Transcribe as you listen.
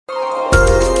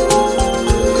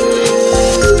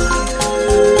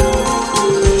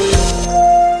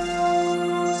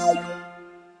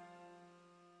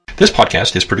This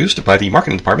podcast is produced by the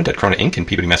marketing department at Corona Inc. in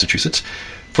Peabody, Massachusetts,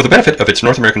 for the benefit of its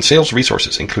North American sales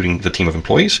resources, including the team of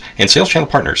employees and sales channel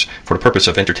partners, for the purpose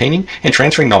of entertaining and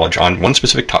transferring knowledge on one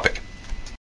specific topic.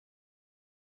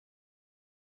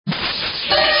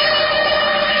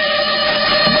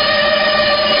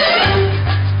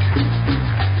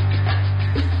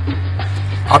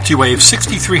 OPTIWAVE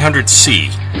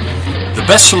 6300C, the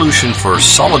best solution for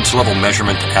solids level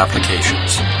measurement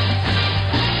applications.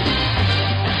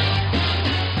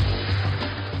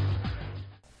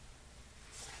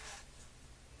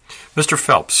 Mr.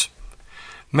 Phelps,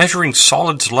 measuring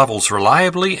solids levels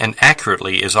reliably and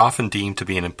accurately is often deemed to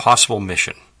be an impossible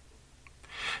mission.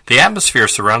 The atmosphere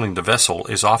surrounding the vessel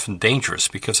is often dangerous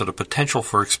because of the potential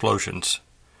for explosions.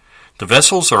 The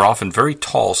vessels are often very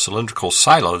tall cylindrical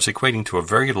silos equating to a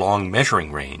very long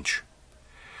measuring range.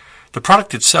 The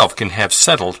product itself can have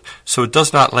settled so it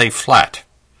does not lay flat.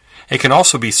 It can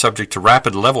also be subject to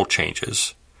rapid level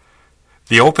changes.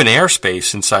 The open air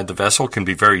space inside the vessel can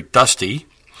be very dusty.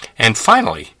 And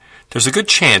finally, there's a good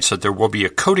chance that there will be a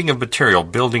coating of material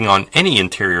building on any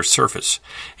interior surface,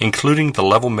 including the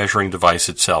level measuring device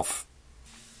itself.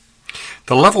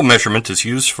 The level measurement is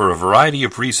used for a variety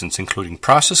of reasons, including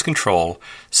process control,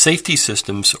 safety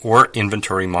systems, or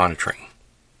inventory monitoring.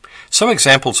 Some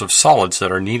examples of solids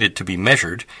that are needed to be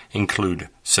measured include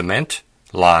cement,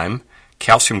 lime,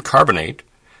 calcium carbonate,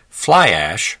 fly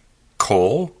ash,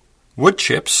 coal, wood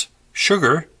chips,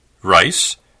 sugar,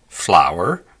 rice,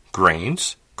 flour,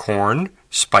 grains, corn,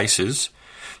 spices,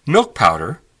 milk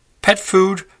powder, pet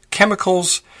food,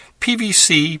 chemicals,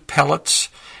 PVC, pellets,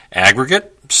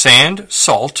 aggregate, sand,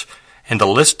 salt, and the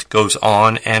list goes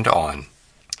on and on.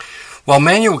 While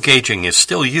manual gauging is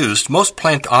still used, most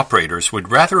plant operators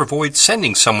would rather avoid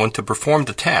sending someone to perform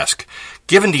the task,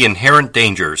 given the inherent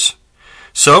dangers.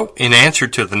 So, in answer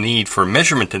to the need for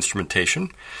measurement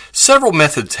instrumentation, several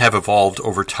methods have evolved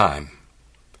over time.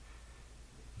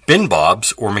 Bin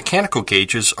bobs or mechanical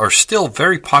gauges are still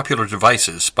very popular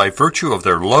devices by virtue of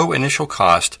their low initial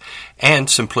cost and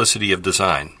simplicity of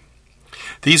design.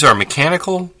 These are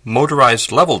mechanical,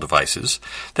 motorized level devices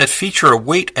that feature a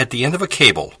weight at the end of a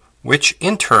cable, which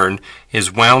in turn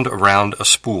is wound around a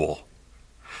spool.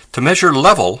 To measure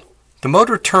level, the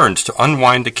motor turns to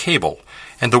unwind the cable,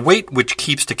 and the weight which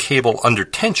keeps the cable under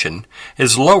tension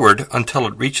is lowered until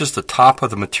it reaches the top of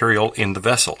the material in the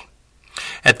vessel.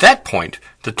 At that point,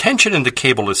 the tension in the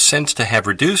cable is sensed to have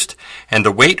reduced, and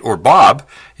the weight or bob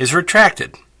is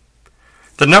retracted.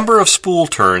 The number of spool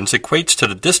turns equates to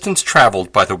the distance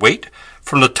traveled by the weight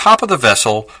from the top of the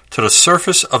vessel to the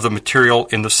surface of the material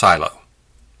in the silo.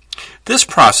 This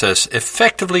process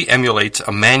effectively emulates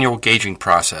a manual gauging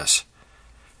process.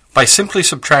 By simply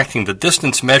subtracting the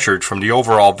distance measured from the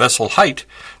overall vessel height,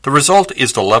 the result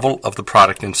is the level of the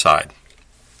product inside.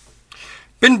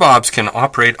 Bin bobs can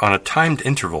operate on a timed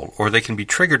interval, or they can be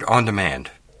triggered on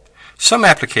demand. Some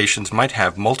applications might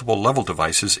have multiple level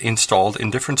devices installed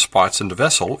in different spots in the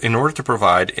vessel in order to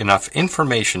provide enough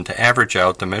information to average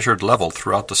out the measured level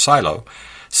throughout the silo,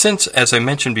 since, as I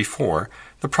mentioned before,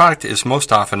 the product is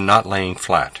most often not laying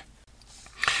flat.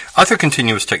 Other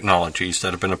continuous technologies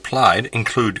that have been applied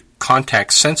include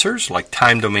contact sensors like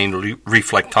time domain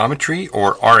reflectometry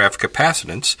or RF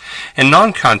capacitance, and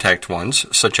non-contact ones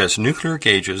such as nuclear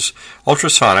gauges,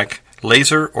 ultrasonic,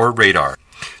 laser, or radar.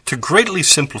 To greatly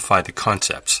simplify the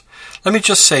concepts, let me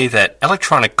just say that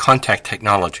electronic contact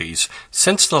technologies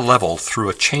sense the level through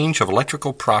a change of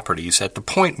electrical properties at the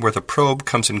point where the probe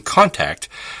comes in contact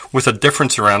with a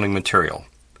different surrounding material.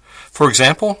 For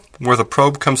example, where the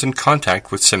probe comes in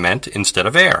contact with cement instead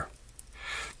of air.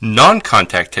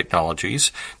 Non-contact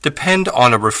technologies depend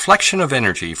on a reflection of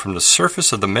energy from the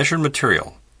surface of the measured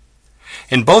material.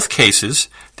 In both cases,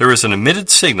 there is an emitted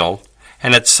signal,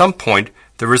 and at some point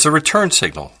there is a return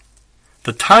signal.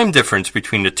 The time difference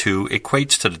between the two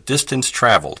equates to the distance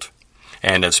traveled.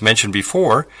 And as mentioned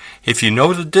before, if you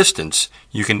know the distance,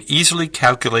 you can easily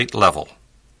calculate level.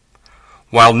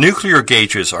 While nuclear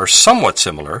gauges are somewhat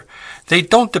similar, they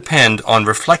don't depend on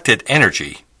reflected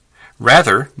energy.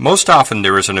 Rather, most often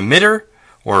there is an emitter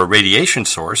or a radiation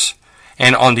source,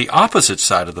 and on the opposite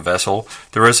side of the vessel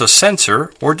there is a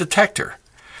sensor or detector.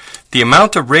 The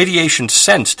amount of radiation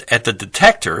sensed at the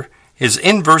detector is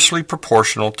inversely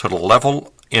proportional to the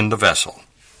level in the vessel.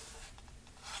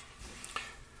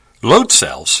 Load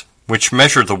cells, which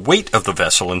measure the weight of the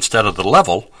vessel instead of the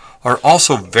level, are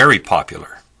also very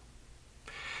popular.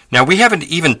 Now, we haven't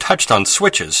even touched on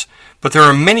switches, but there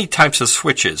are many types of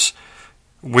switches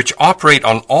which operate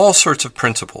on all sorts of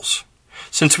principles.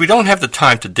 Since we don't have the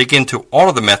time to dig into all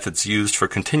of the methods used for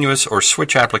continuous or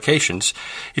switch applications,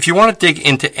 if you want to dig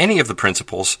into any of the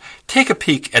principles, take a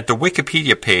peek at the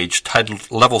Wikipedia page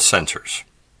titled Level Sensors.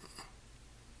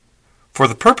 For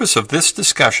the purpose of this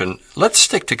discussion, let's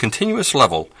stick to continuous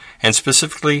level and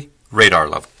specifically radar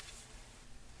level.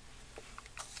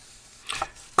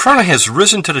 Krona has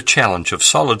risen to the challenge of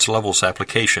solids levels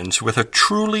applications with a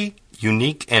truly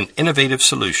unique and innovative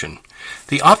solution,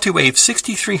 the OPTIWAVE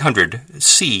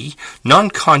 6300C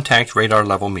non-contact radar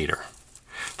level meter.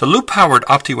 The loop-powered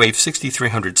OPTIWAVE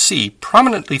 6300C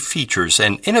prominently features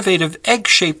an innovative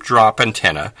egg-shaped drop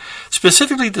antenna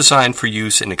specifically designed for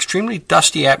use in extremely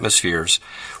dusty atmospheres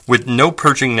with no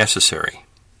purging necessary.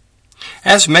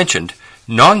 As mentioned,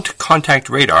 non-contact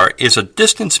radar is a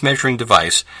distance measuring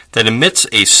device that emits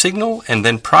a signal and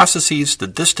then processes the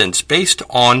distance based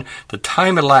on the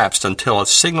time elapsed until a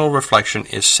signal reflection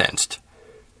is sensed.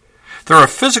 There are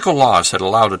physical laws that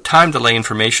allow the time delay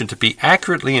information to be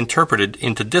accurately interpreted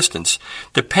into distance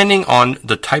depending on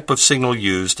the type of signal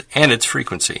used and its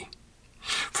frequency.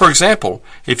 For example,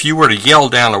 if you were to yell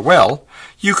down a well,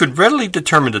 you could readily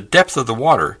determine the depth of the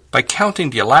water by counting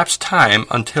the elapsed time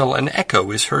until an echo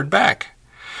is heard back.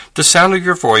 The sound of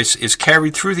your voice is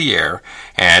carried through the air,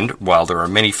 and while there are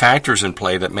many factors in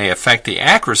play that may affect the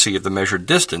accuracy of the measured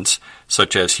distance,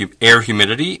 such as air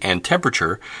humidity and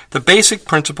temperature, the basic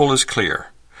principle is clear.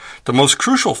 The most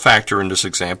crucial factor in this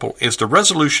example is the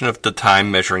resolution of the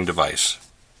time measuring device.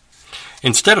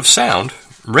 Instead of sound,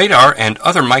 radar and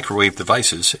other microwave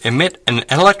devices emit an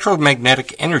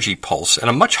electromagnetic energy pulse at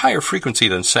a much higher frequency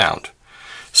than sound.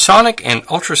 Sonic and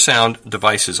ultrasound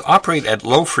devices operate at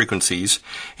low frequencies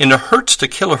in the hertz to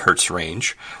kilohertz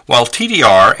range, while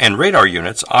TDR and radar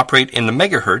units operate in the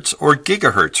megahertz or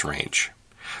gigahertz range.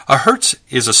 A hertz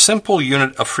is a simple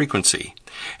unit of frequency,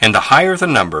 and the higher the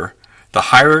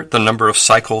number of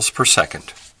cycles per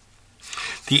second.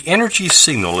 The energy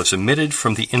signal is emitted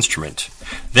from the instrument.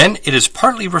 Then it is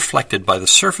partly reflected by the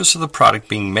surface of the product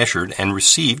being measured and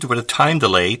received with a time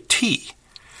delay T.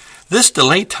 This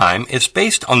delay time is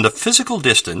based on the physical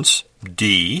distance,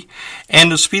 d,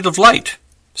 and the speed of light,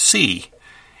 c,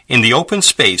 in the open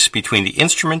space between the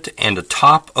instrument and the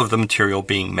top of the material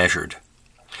being measured.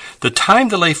 The time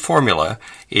delay formula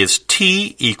is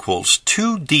T equals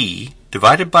 2d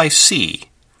divided by c,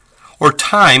 or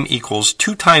time equals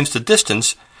 2 times the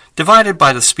distance divided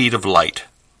by the speed of light.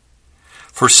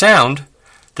 For sound,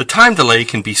 the time delay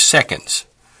can be seconds.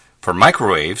 For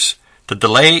microwaves, the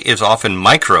delay is often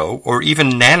micro or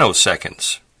even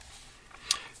nanoseconds.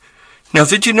 Now,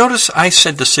 did you notice I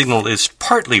said the signal is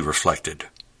partly reflected?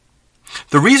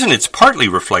 The reason it's partly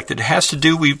reflected has to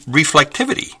do with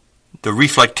reflectivity, the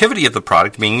reflectivity of the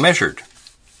product being measured.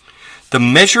 The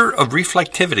measure of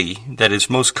reflectivity that is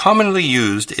most commonly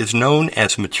used is known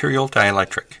as material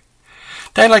dielectric.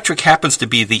 Dielectric happens to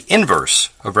be the inverse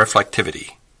of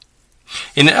reflectivity.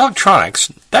 In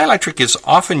electronics, dielectric is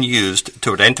often used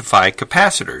to identify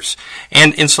capacitors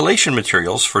and insulation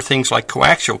materials for things like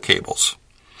coaxial cables.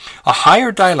 A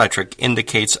higher dielectric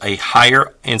indicates a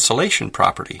higher insulation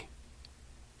property.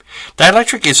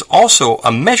 Dielectric is also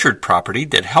a measured property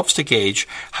that helps to gauge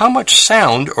how much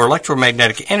sound or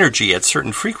electromagnetic energy at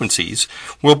certain frequencies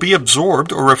will be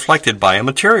absorbed or reflected by a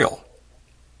material.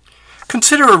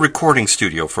 Consider a recording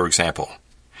studio, for example.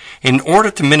 In order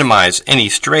to minimize any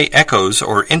stray echoes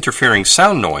or interfering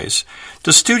sound noise,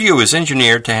 the studio is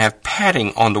engineered to have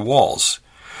padding on the walls.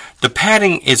 The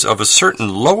padding is of a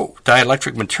certain low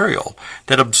dielectric material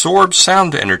that absorbs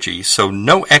sound energy so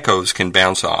no echoes can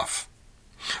bounce off.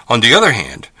 On the other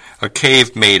hand, a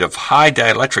cave made of high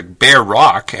dielectric bare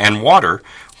rock and water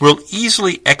will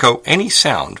easily echo any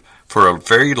sound for a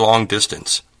very long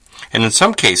distance, and in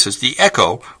some cases the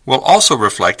echo will also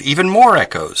reflect even more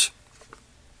echoes.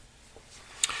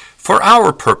 For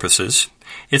our purposes,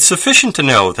 it's sufficient to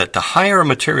know that the higher a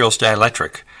material's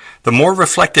dielectric, the more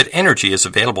reflected energy is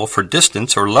available for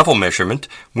distance or level measurement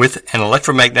with an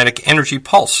electromagnetic energy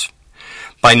pulse.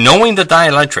 By knowing the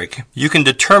dielectric, you can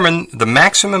determine the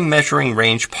maximum measuring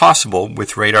range possible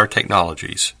with radar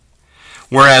technologies.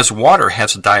 Whereas water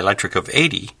has a dielectric of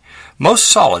 80, most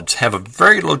solids have a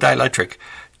very low dielectric,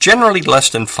 generally less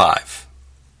than 5.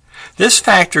 This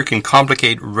factor can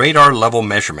complicate radar level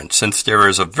measurement since there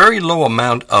is a very low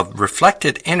amount of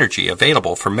reflected energy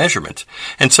available for measurement,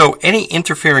 and so any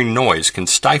interfering noise can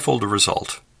stifle the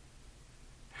result.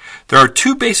 There are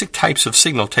 2 basic types of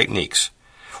signal techniques.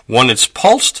 One is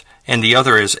pulsed and the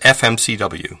other is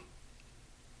FMCW.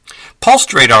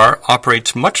 Pulsed radar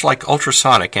operates much like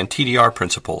ultrasonic and TDR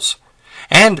principles,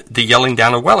 and the yelling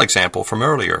down a well example from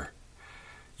earlier.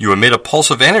 You emit a pulse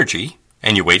of energy,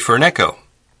 and you wait for an echo.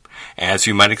 As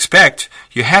you might expect,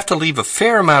 you have to leave a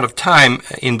fair amount of time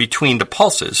in between the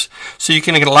pulses so you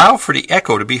can allow for the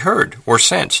echo to be heard or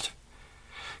sensed.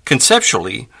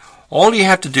 Conceptually, all you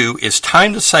have to do is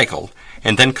time the cycle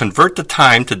and then convert the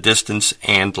time to distance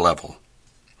and level.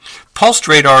 Pulsed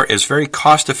radar is very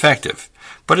cost-effective,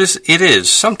 but it is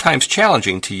sometimes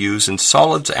challenging to use in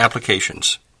solids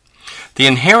applications. The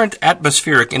inherent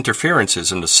atmospheric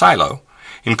interferences in the silo,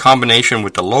 in combination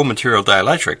with the low material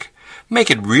dielectric, make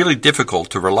it really difficult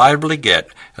to reliably get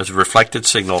a reflected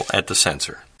signal at the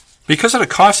sensor. Because of the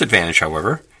cost advantage,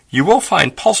 however, you will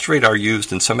find pulsed radar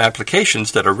used in some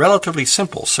applications that are relatively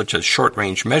simple, such as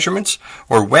short-range measurements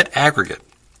or wet aggregate.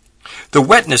 The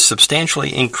wetness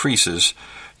substantially increases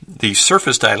the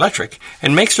surface dielectric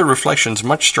and makes the reflections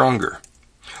much stronger.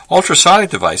 Ultrasonic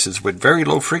devices with very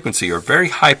low frequency or very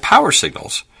high power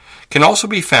signals can also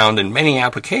be found in many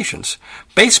applications,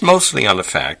 based mostly on the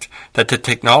fact that the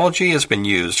technology has been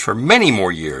used for many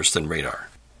more years than radar.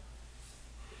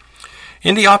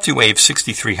 In the OPTIWAVE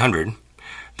 6300,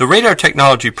 the radar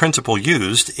technology principle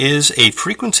used is a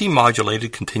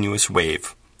frequency-modulated continuous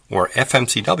wave, or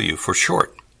FMCW for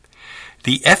short.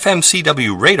 The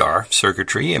FMCW radar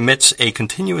circuitry emits a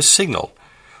continuous signal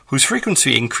whose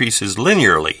frequency increases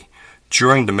linearly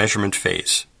during the measurement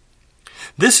phase.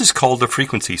 This is called the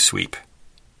frequency sweep.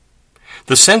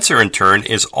 The sensor, in turn,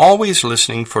 is always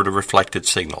listening for the reflected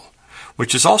signal,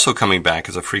 which is also coming back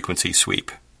as a frequency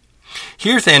sweep.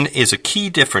 Here, then, is a key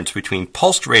difference between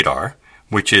pulsed radar,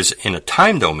 which is in a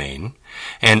time domain,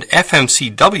 and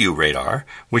FMCW radar,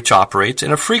 which operates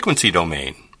in a frequency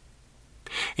domain.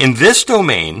 In this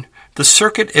domain, the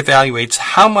circuit evaluates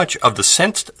how much of the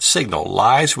sensed signal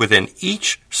lies within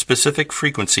each specific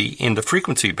frequency in the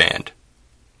frequency band.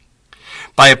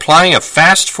 By applying a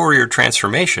fast Fourier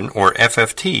transformation, or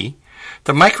FFT,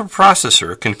 the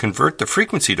microprocessor can convert the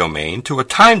frequency domain to a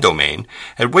time domain,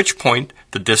 at which point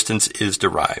the distance is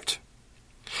derived.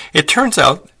 It turns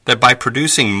out that by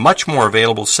producing much more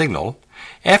available signal,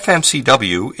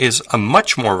 FMCW is a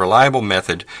much more reliable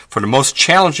method for the most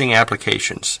challenging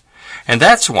applications, and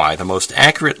that's why the most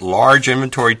accurate large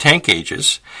inventory tank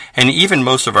gauges, and even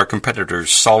most of our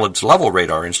competitors' solids level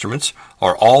radar instruments,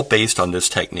 are all based on this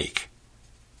technique.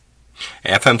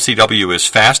 FMCW is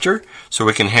faster, so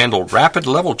it can handle rapid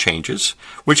level changes,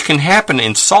 which can happen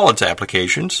in solids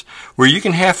applications where you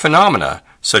can have phenomena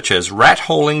such as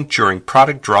rat-holing during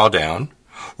product drawdown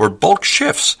or bulk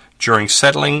shifts during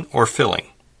settling or filling.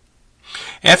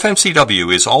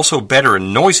 FMCW is also better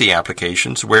in noisy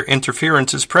applications where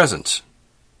interference is present.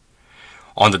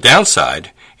 On the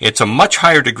downside, it's a much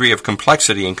higher degree of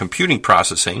complexity in computing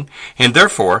processing, and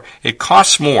therefore it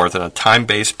costs more than a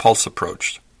time-based pulse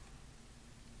approach.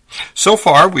 So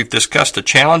far, we've discussed the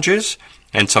challenges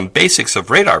and some basics of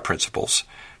radar principles,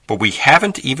 but we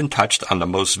haven't even touched on the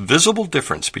most visible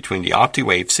difference between the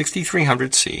OPTIWAVE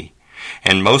 6300C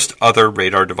and most other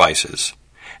radar devices,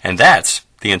 and that's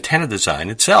the antenna design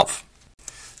itself.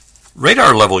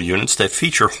 Radar level units that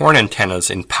feature horn antennas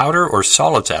in powder or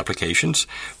solids applications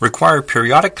require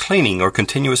periodic cleaning or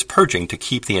continuous purging to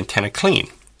keep the antenna clean.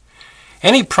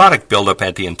 Any product buildup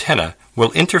at the antenna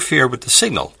will interfere with the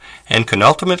signal and can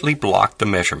ultimately block the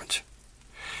measurement.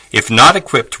 If not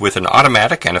equipped with an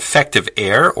automatic and effective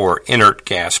air or inert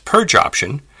gas purge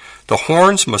option, the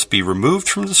horns must be removed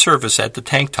from the surface at the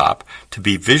tank top to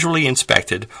be visually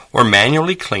inspected or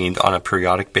manually cleaned on a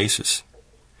periodic basis.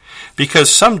 Because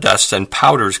some dusts and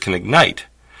powders can ignite,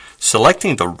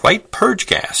 selecting the right purge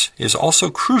gas is also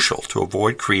crucial to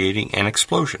avoid creating an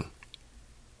explosion.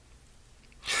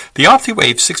 The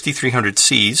OPTIWAVE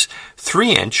 6300C's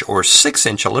 3-inch or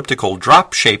 6-inch elliptical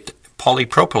drop-shaped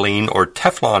polypropylene or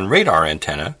Teflon radar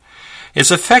antenna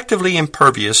is effectively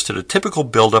impervious to the typical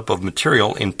buildup of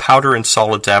material in powder and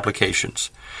solids applications,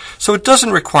 so it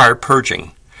doesn't require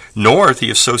purging, nor the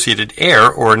associated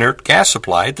air or inert gas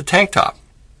supply at the tank top.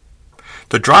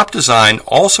 The drop design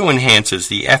also enhances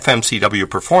the FMCW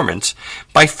performance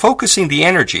by focusing the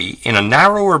energy in a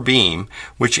narrower beam,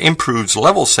 which improves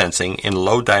level sensing in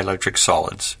low dielectric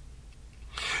solids.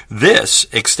 This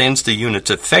extends the unit's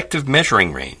effective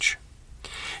measuring range.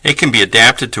 It can be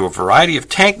adapted to a variety of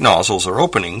tank nozzles or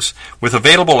openings with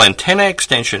available antenna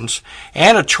extensions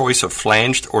and a choice of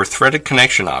flanged or threaded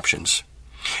connection options.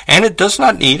 And it does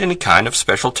not need any kind of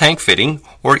special tank fitting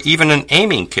or even an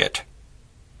aiming kit.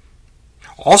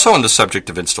 Also on the subject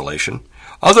of installation,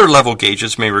 other level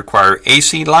gauges may require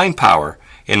AC line power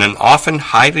in an often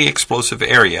highly explosive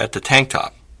area at the tank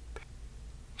top.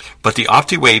 But the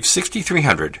OPTIWAVE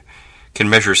 6300 can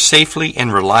measure safely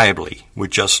and reliably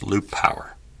with just loop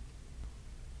power.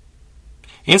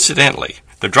 Incidentally,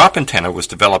 The drop antenna was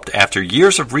developed after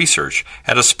years of research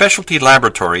at a specialty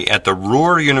laboratory at the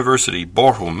Ruhr University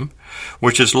Bochum,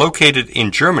 which is located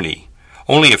in Germany,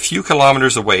 only a few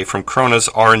kilometers away from Krona's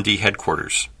R&D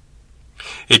headquarters.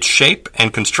 Its shape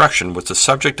and construction was the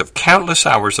subject of countless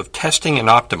hours of testing and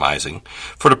optimizing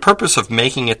for the purpose of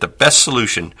making it the best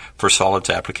solution for solids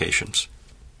applications.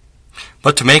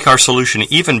 But to make our solution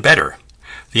even better,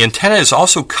 the antenna is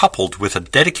also coupled with a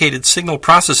dedicated signal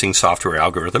processing software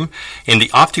algorithm in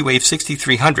the OPTIWAVE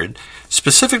 6300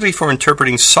 specifically for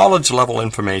interpreting solids level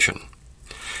information.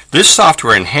 This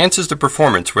software enhances the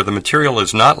performance where the material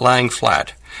is not lying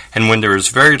flat and when there is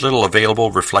very little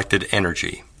available reflected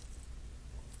energy.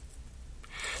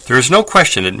 There is no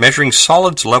question that measuring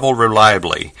solids level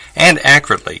reliably and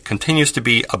accurately continues to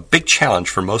be a big challenge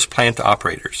for most plant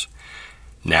operators.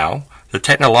 Now, the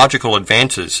technological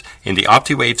advances in the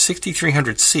OPTIWAVE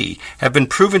 6300C have been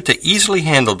proven to easily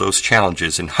handle those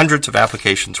challenges in hundreds of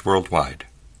applications worldwide.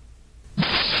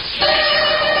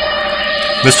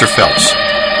 Mr. Phelps,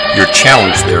 your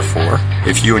challenge, therefore,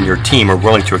 if you and your team are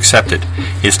willing to accept it,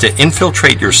 is to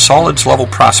infiltrate your solids level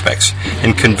prospects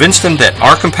and convince them that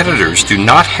our competitors do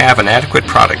not have an adequate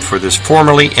product for this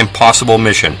formerly impossible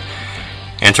mission,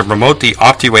 and to promote the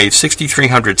OPTIWAVE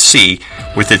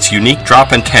 6300C with its unique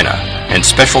drop antenna and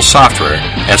special software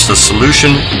as the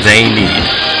solution they need.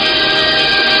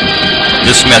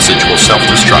 This message will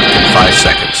self-destruct in 5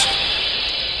 seconds.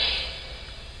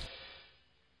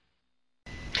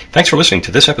 Thanks for listening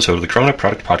to this episode of the Krona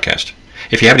Product Podcast.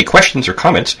 If you have any questions or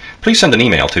comments, please send an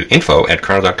email to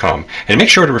info@krona.com and make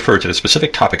sure to refer to the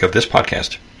specific topic of this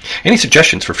podcast. Any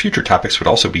suggestions for future topics would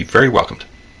also be very welcomed.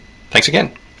 Thanks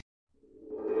again.